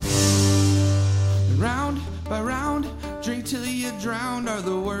Round by round, drink till you drown are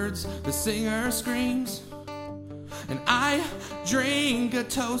the words the singer screams. And I drink a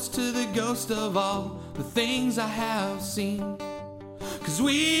toast to the ghost of all the things I have seen. 'Cause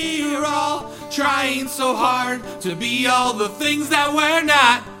we're all trying so hard to be all the things that we're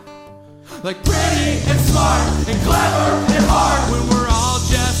not. Like pretty and smart and clever and hard, when we're all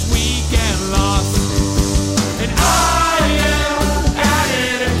just weak and lost. And I am at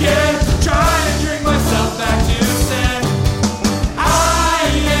it again, trying to drink myself back to sin.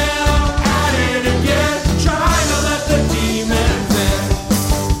 I am at it again, trying to let the demons in.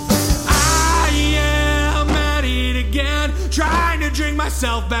 I am at it again, trying to drink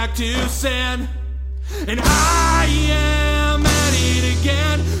myself back to sin. And I am at it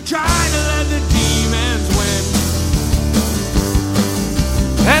again, trying to let the demons win.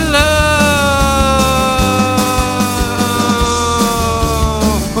 Hello!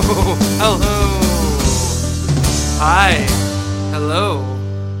 Hello! Hi! Hello!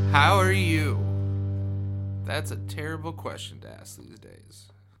 How are you? That's a terrible question to ask these days.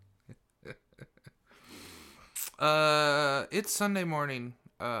 It's Sunday morning.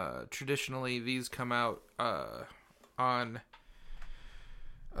 Traditionally, these come out on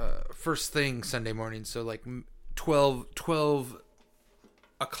first thing Sunday morning, so like 12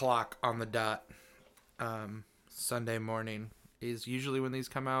 o'clock on the dot. Sunday morning is usually when these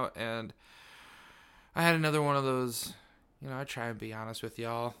come out, and I had another one of those, I try and be honest with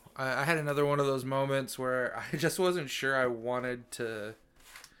y'all. I had another one of those moments where I just wasn't sure I wanted to,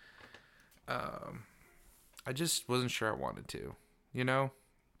 I just wasn't sure I wanted to,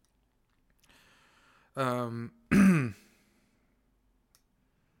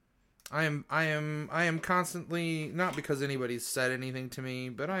 I am constantly, not because anybody's said anything to me,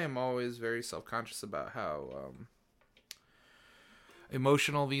 but I am always very self-conscious about how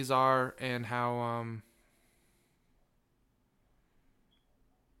emotional these are, and how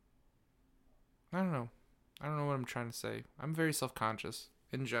I don't know what I'm trying to say. I'm very self-conscious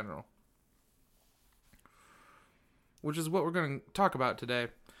in general, which is what we're going to talk about today.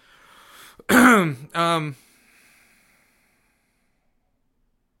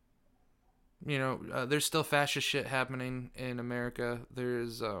 There's still fascist shit happening in America.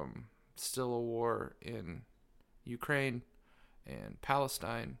 There's still a war in Ukraine and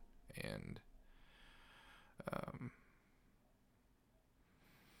Palestine and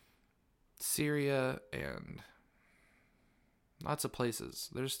Syria and lots of places.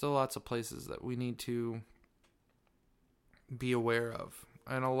 There's still lots of places that we need to be aware of.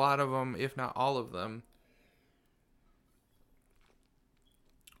 And a lot of them, if not all of them,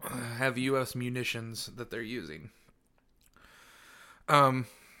 have U.S. munitions that they're using. So I'm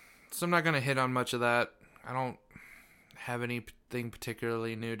not going to hit on much of that. I don't have anything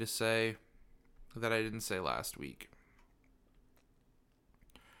particularly new to say that I didn't say last week.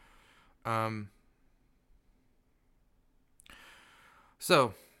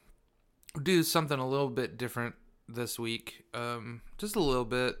 So, do something a little bit different this week. Just a little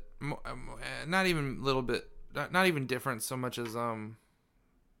bit. Not even little bit. Not even different so much as I'm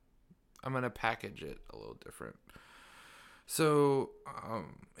going to package it a little different. So,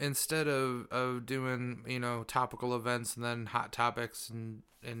 instead of doing, topical events and then hot topics and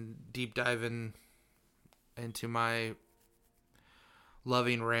deep diving into my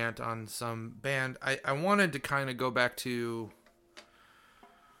loving rant on some band, I wanted to kind of go back to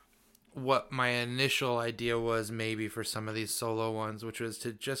what my initial idea was maybe for some of these solo ones, which was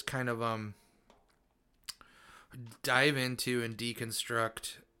to just kind of dive into and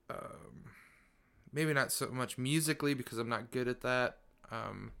deconstruct, maybe not so much musically because I'm not good at that.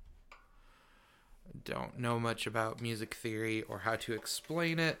 Don't know much about music theory or how to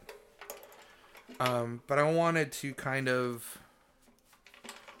explain it. But I wanted to kind of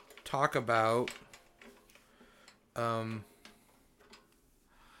talk about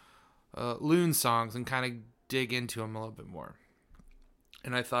Loon songs and kind of dig into them a little bit more.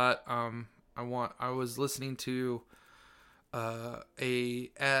 And I thought I was listening to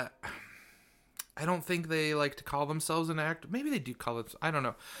I don't think they like to call themselves an act. Maybe they do call it. I don't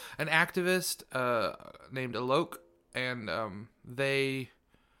know. An activist named Alok, and they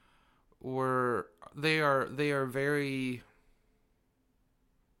are very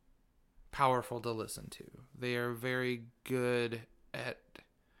powerful to listen to. They are very good at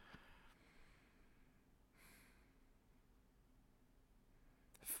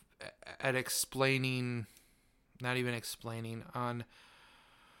explaining, not even explaining, on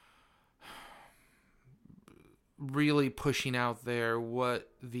really pushing out there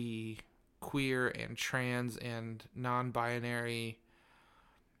what the queer and trans and non-binary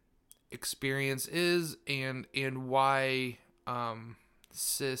experience is, and why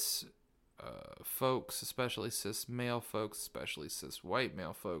cis folks, especially cis male folks, especially cis white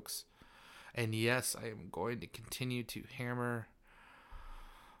male folks, and yes, I am going to continue to hammer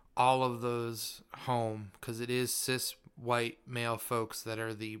all of those home, because it is cis white male folks that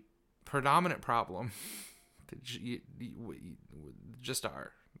are the predominant problem. Just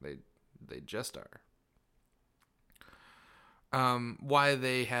are. They just are. Why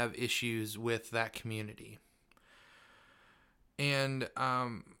they have issues with that community. And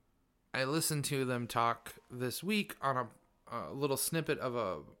I listened to them talk this week on a little snippet of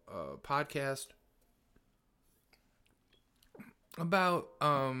a podcast about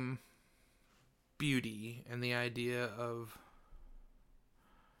beauty and the idea of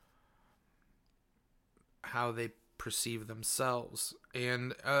how they perceive themselves.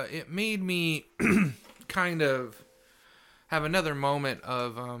 And it made me kind of have another moment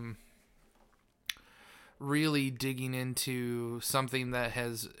of really digging into something that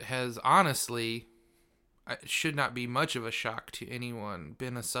has honestly, should not be much of a shock to anyone,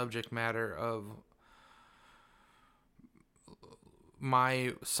 been a subject matter of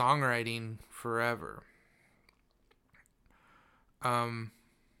my songwriting forever. I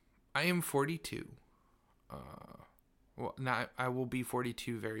am 42. Well, now I will be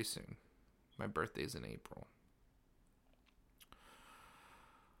 42 very soon. My birthday's in April.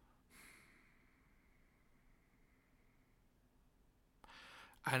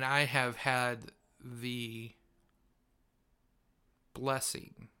 And I have had the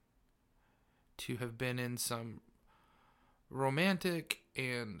blessing to have been in some romantic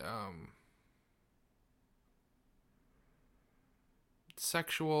and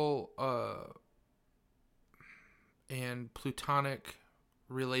sexual and platonic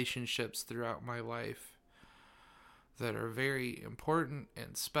relationships throughout my life that are very important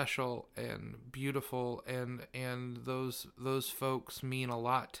and special and beautiful, and those folks mean a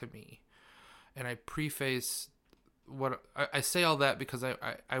lot to me. And I preface what I say all that because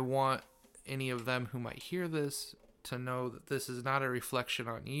I want any of them who might hear this to know that this is not a reflection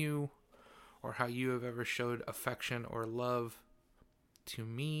on you or how you have ever showed affection or love to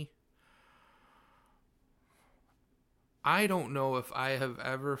me. I don't know if I have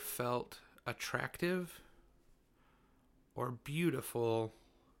ever felt attractive or beautiful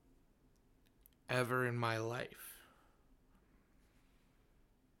ever in my life.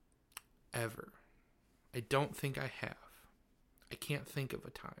 Ever. I don't think I have. I can't think of a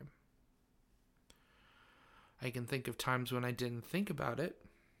time. I can think of times when I didn't think about it.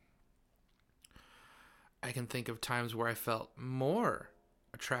 I can think of times where I felt more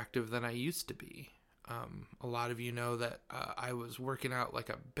attractive than I used to be. A lot of you know that I was working out like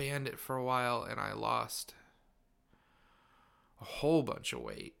a bandit for a while, and I lost a whole bunch of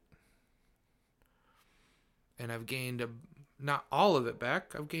weight. And I've gained not all of it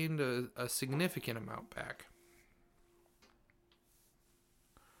back. I've gained a significant amount back.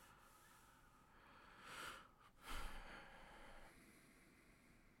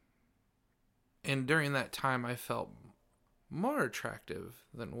 And during that time, I felt more attractive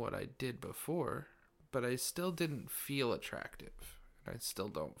than what I did before, but I still didn't feel attractive. I still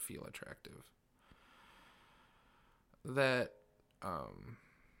don't feel attractive. That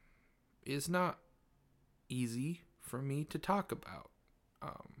is not easy for me to talk about.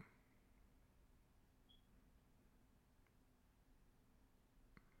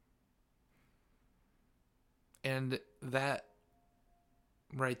 And that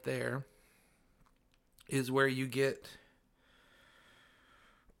right there is where you get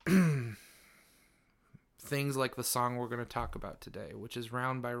things like the song we're going to talk about today, which is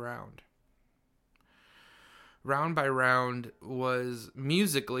Round by Round. Round by Round was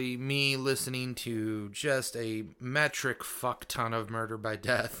musically me listening to just a metric fuck ton of Murder by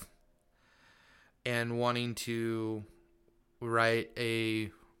Death and wanting to write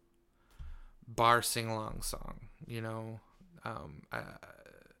a bar sing-along song, you know.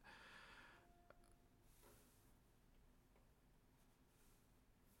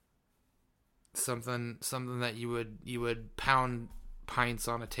 Something that you would pound pints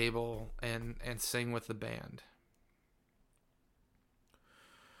on a table and sing with the band.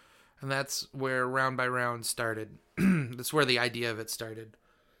 And that's where Round by Round started. That's where the idea of it started.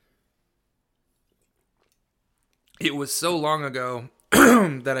 It was so long ago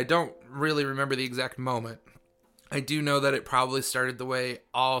that I don't really remember the exact moment. I do know that it probably started the way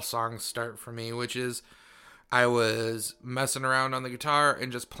all songs start for me, which is I was messing around on the guitar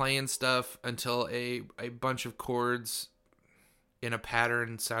and just playing stuff until a bunch of chords in a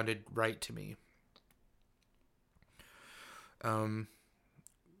pattern sounded right to me.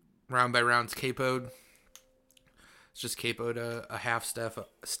 Round by Round's capoed. It's just capoed a half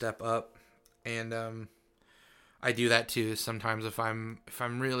step up, and I do that too sometimes if I'm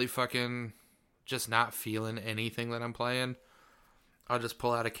really fucking just not feeling anything that I'm playing. I'll just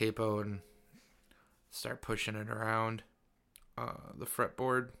pull out a capo and start pushing it around the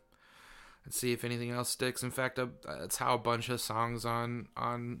fretboard and see if anything else sticks. In fact, that's how a bunch of songs on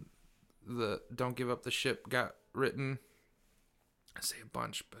the Don't Give Up the Ship got written. I say a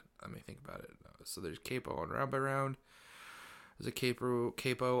bunch, but let me think about it. So there's capo on Round by Round. There's a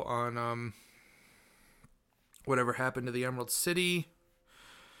capo on Whatever Happened to the Emerald City.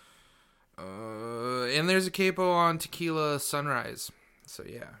 And there's a capo on Tequila Sunrise. So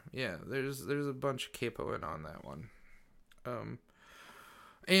yeah, there's a bunch of capoing on that one.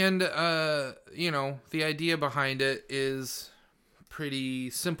 And the idea behind it is pretty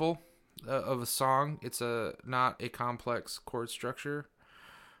simple of a song. It's not a complex chord structure,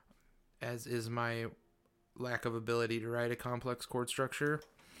 as is my lack of ability to write a complex chord structure.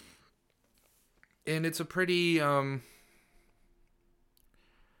 And it's a pretty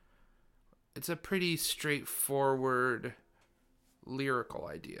straightforward lyrical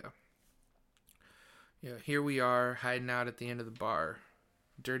idea. Here we are hiding out at the end of the bar,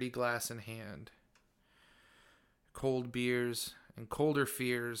 dirty glass in hand. Cold beers and colder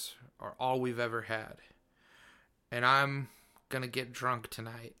fears are all we've ever had. And I'm gonna get drunk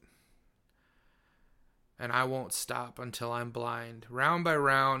tonight. And I won't stop until I'm blind. Round by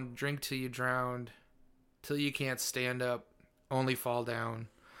round, drink till you drown, till you can't stand up, only fall down.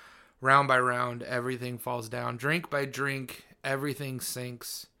 Round by round, everything falls down. Drink by drink, everything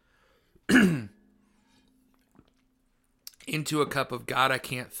sinks into a cup of God I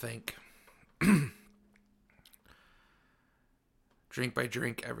can't think. Drink by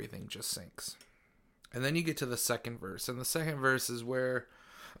drink, everything just sinks. And then you get to the second verse. And the second verse is where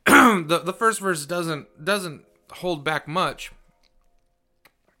the first verse doesn't hold back much.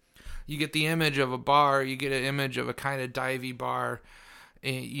 You get the image of a bar. You get an image of a kind of divey bar.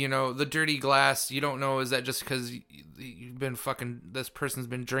 The dirty glass, you don't know, is that just because you've been this person's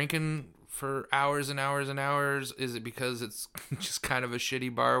been drinking for hours and hours and hours? Is it because it's just kind of a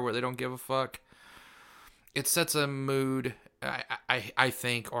shitty bar where they don't give a fuck? It sets a mood, I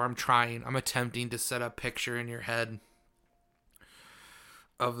think, or I'm attempting to set a picture in your head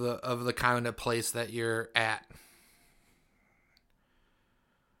of the kind of place that you're at.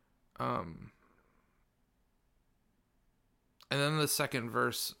 And then the second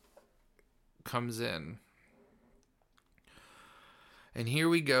verse comes in. And here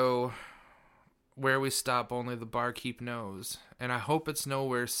we go. Where we stop, only the barkeep knows. And I hope it's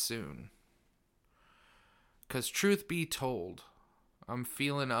nowhere soon. 'Cause truth be told, I'm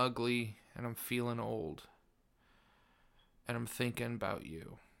feeling ugly and I'm feeling old. And I'm thinking about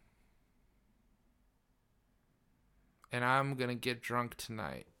you. And I'm gonna get drunk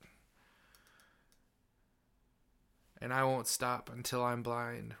tonight. And I won't stop until I'm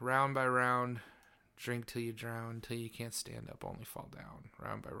blind. Round by round, drink till you drown, till you can't stand up, only fall down.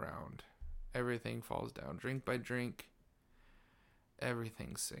 Round by round, everything falls down. Drink by drink,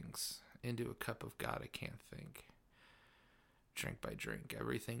 everything sinks into a cup of God I can't think. Drink by drink,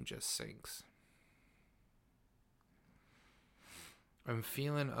 everything just sinks. I'm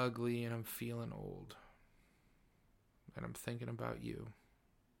feeling ugly and I'm feeling old. And I'm thinking about you.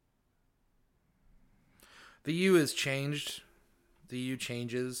 The you has changed. The you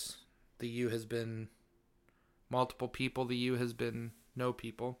changes. The you has been multiple people. The you has been no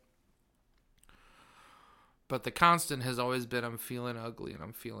people. But the constant has always been I'm feeling ugly and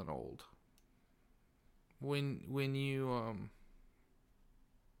I'm feeling old. When you I'm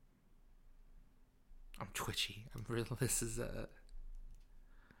twitchy. This is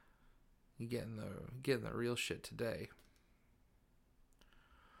you getting the real shit today.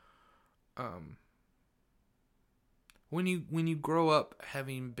 When you grow up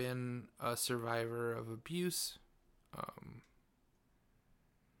having been a survivor of abuse,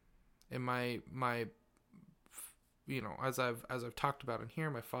 and my as I've talked about in here,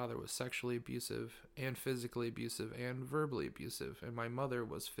 my father was sexually abusive and physically abusive and verbally abusive, and my mother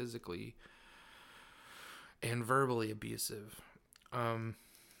was physically and verbally abusive. I'm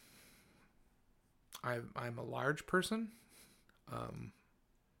a large person.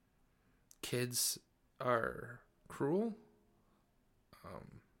 Kids are cruel.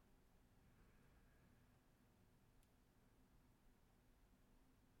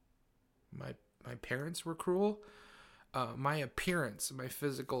 My parents were cruel. My appearance, my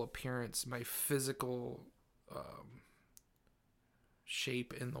physical appearance, my physical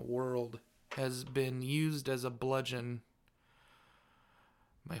shape in the world has been used as a bludgeon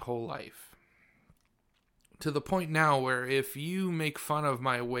my whole life. To the point now where if you make fun of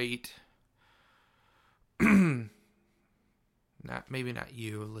my weight, maybe not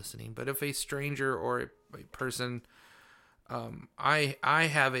you listening, but if a stranger or a person, I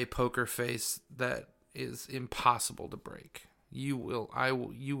have a poker face that is impossible to break. You will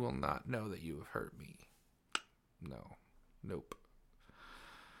not know that you have hurt me. No. Nope.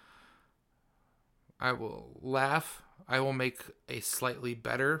 I will laugh. I will make a slightly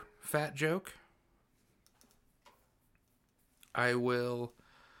better fat joke. I will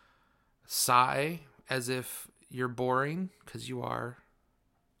sigh as if you're boring, because you are.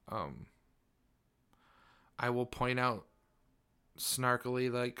 I will point out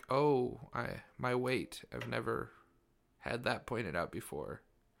snarkily, like, oh, my weight. I've never had that pointed out before.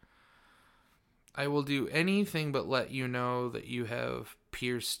 I will do anything but let you know that you have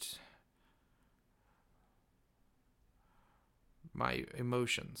pierced my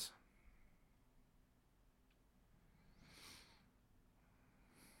emotions.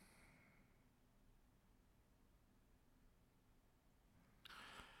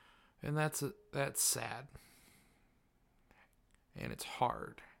 And that's sad. And it's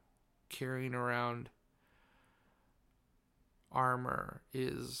hard. Carrying around armor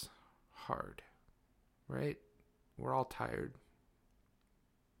is hard. Right? We're all tired.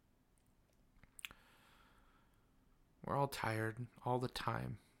 We're all tired all the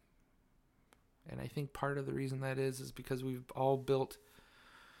time. And I think part of the reason that is because we've all built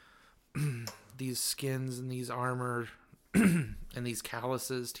these skins and these armor and these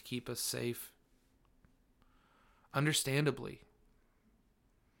calluses to keep us safe. Understandably.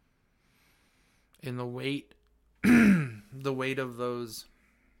 And the weight of those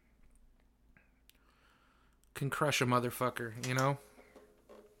can crush a motherfucker, you know?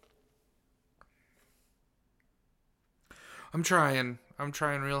 I'm trying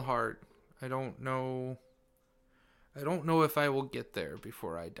real hard. I don't know if I will get there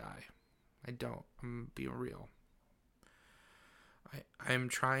before I die. I don't. I'm being real. I'm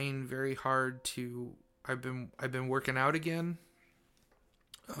trying very hard to. I've been working out again.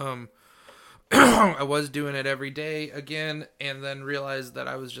 I was doing it every day again, and then realized that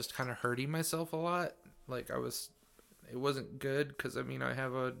I was just kind of hurting myself a lot. Like it wasn't good because I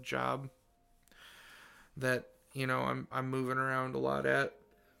have a job that I'm moving around a lot at,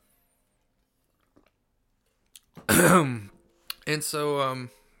 and so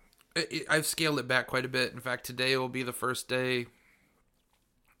I've scaled it back quite a bit. In fact, today will be the first day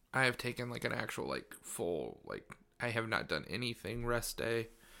I have taken like an actual full I have not done anything rest day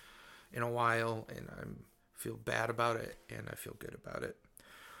in a while, and I feel bad about it and I feel good about it.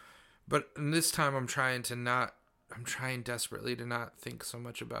 But this time I'm trying desperately to not think so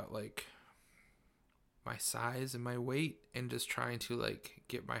much about my size and my weight, and just trying to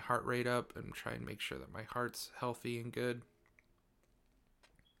get my heart rate up and try and make sure that my heart's healthy and good.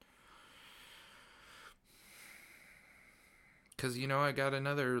 Because, I got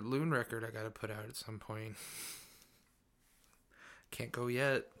another loon record I got to put out at some point. Can't go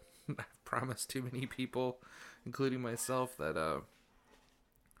yet. I've promised too many people, including myself, that I'd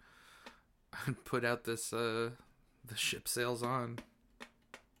put out this, the ship sails on.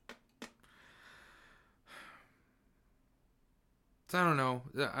 So I don't know.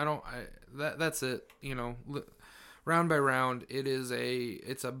 That's it. Round by round,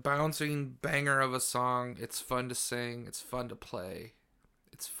 it's a bouncing banger of a song. It's fun to sing. It's fun to play.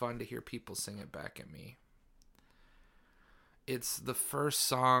 It's fun to hear people sing it back at me. It's the first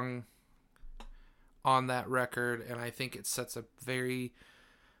song on that record, and I think it sets a very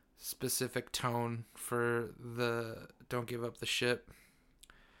specific tone for the Don't Give Up the Ship.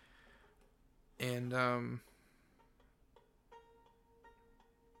 And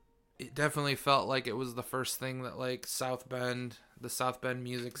it definitely felt like it was the first thing that the South Bend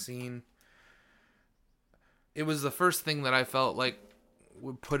music scene, it was the first thing that I felt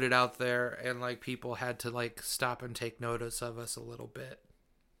would put it out there, and people had to stop and take notice of us a little bit.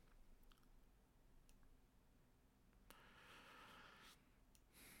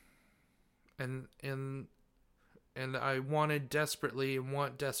 And I want desperately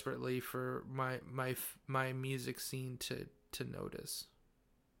for my music scene to notice.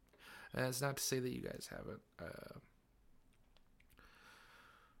 And it's not to say that you guys haven't.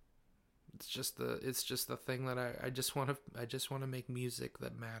 It's just the thing that I just want to make music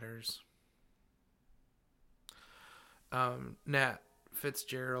that matters. Nat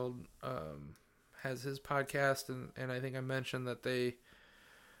Fitzgerald has his podcast, and I think I mentioned that they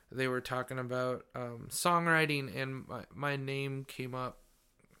were talking about songwriting, and my name came up,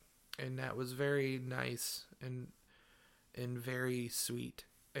 and Nat was very nice and very sweet.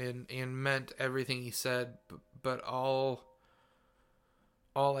 and meant everything he said, but all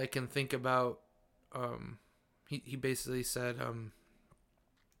I can think about, he basically said,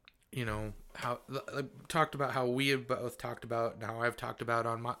 how talked about how we have both talked about, and how I've talked about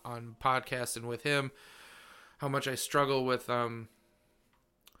on podcasts and with him, how much I struggle with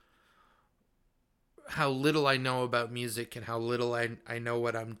how little I know about music, and how little I know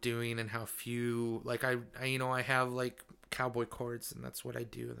what I'm doing, and how few, like, I have like cowboy chords, and that's what I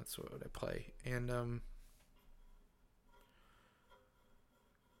do, and that's what I play. And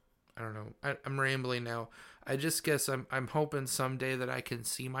I don't know, I'm rambling now. I just guess I'm hoping someday that I can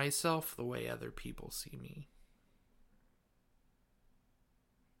see myself the way other people see me.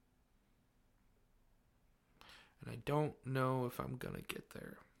 And I don't know if I'm gonna get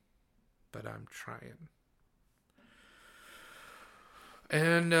there, but I'm trying.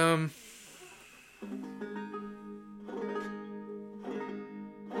 And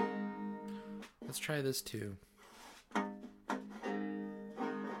let's try this too.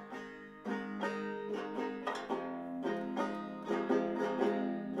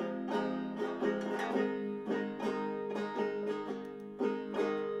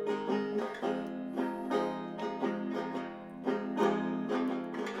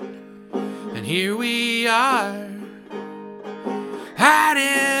 And here we are,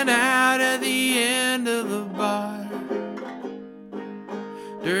 hiding out at the end of the bar,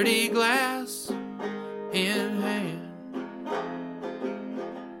 dirty glass in hand,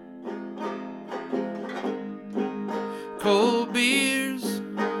 cold beers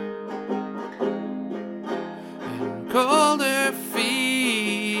and colder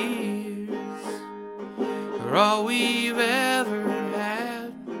fears are all we've ever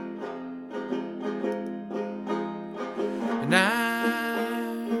had. And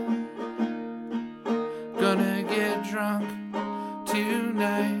I'm gonna get drunk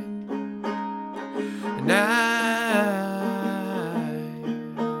tonight, and I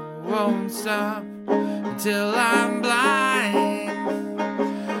won't stop until I'm blind.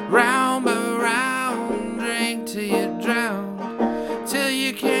 Round by round, drink till you drown, till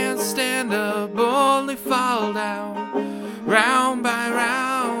you can't stand up, only fall down. Round by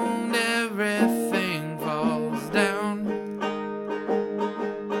round, everything falls down.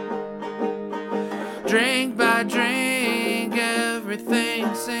 Drink by drink,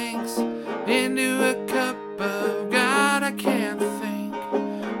 everything sinks into a cup of God I can't think.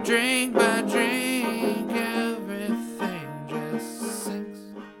 Drink by drink, everything just sinks.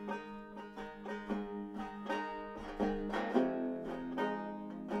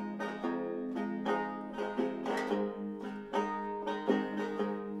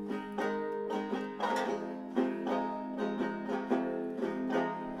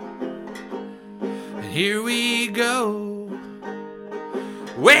 And here we go,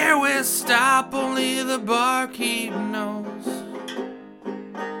 where we stop only the barkeep knows.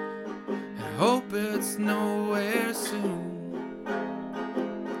 I hope it's nowhere soon.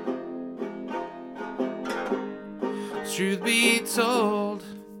 'Cause truth be told,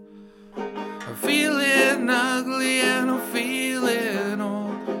 I'm feeling ugly and I'm feeling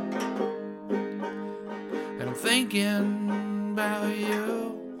old, and I'm thinking about you.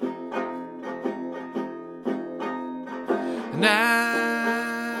 And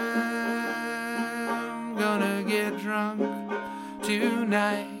I'm gonna get drunk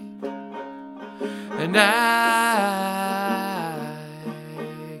tonight, and I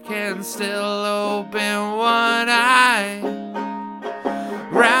can still open one eye.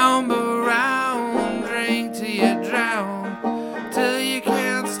 Round by round, drink till you drown, till you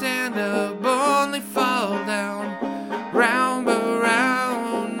can't stand up, only fall down. Round by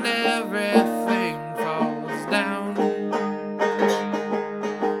round, everything falls down.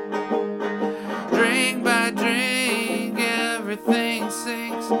 Drink by drink, everything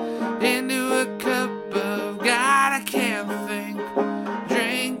sinks into a cup of God I can't think.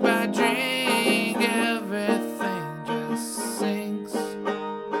 Drink by drink, everything just sinks.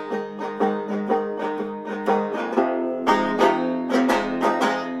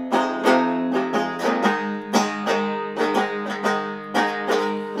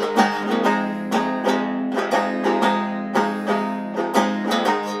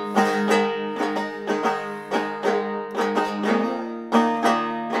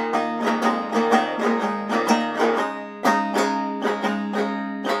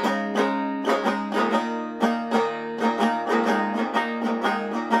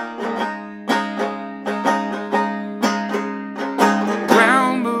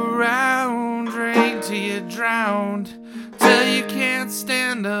 Round by round, drink till you're drowned, till you can't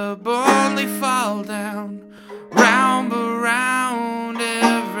stand up, only fall down. Round by round,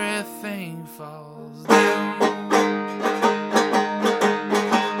 every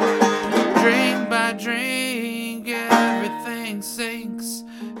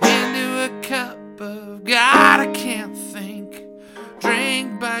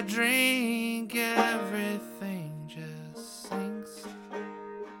I drink, everything just sinks.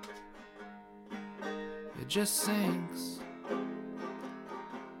 It just sinks.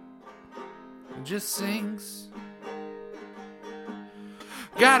 It just sinks.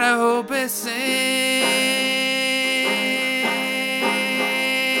 Gotta hope it sinks.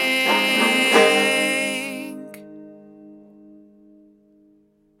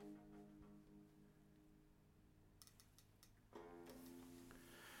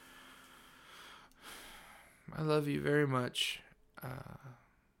 I love you very much.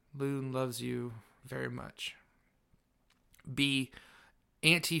 Loon loves you very much. Be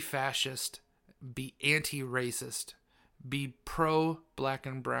anti-fascist. Be anti-racist. Be pro-black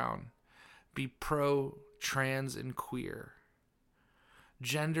and brown. Be pro-trans and queer.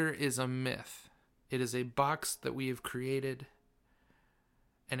 Gender is a myth. It is a box that we have created,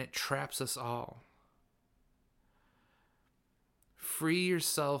 and it traps us all. Free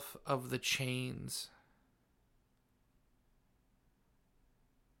yourself of the chains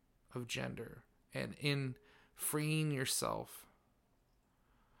of gender, and in freeing yourself,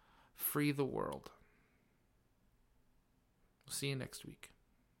 free the world. See you next week.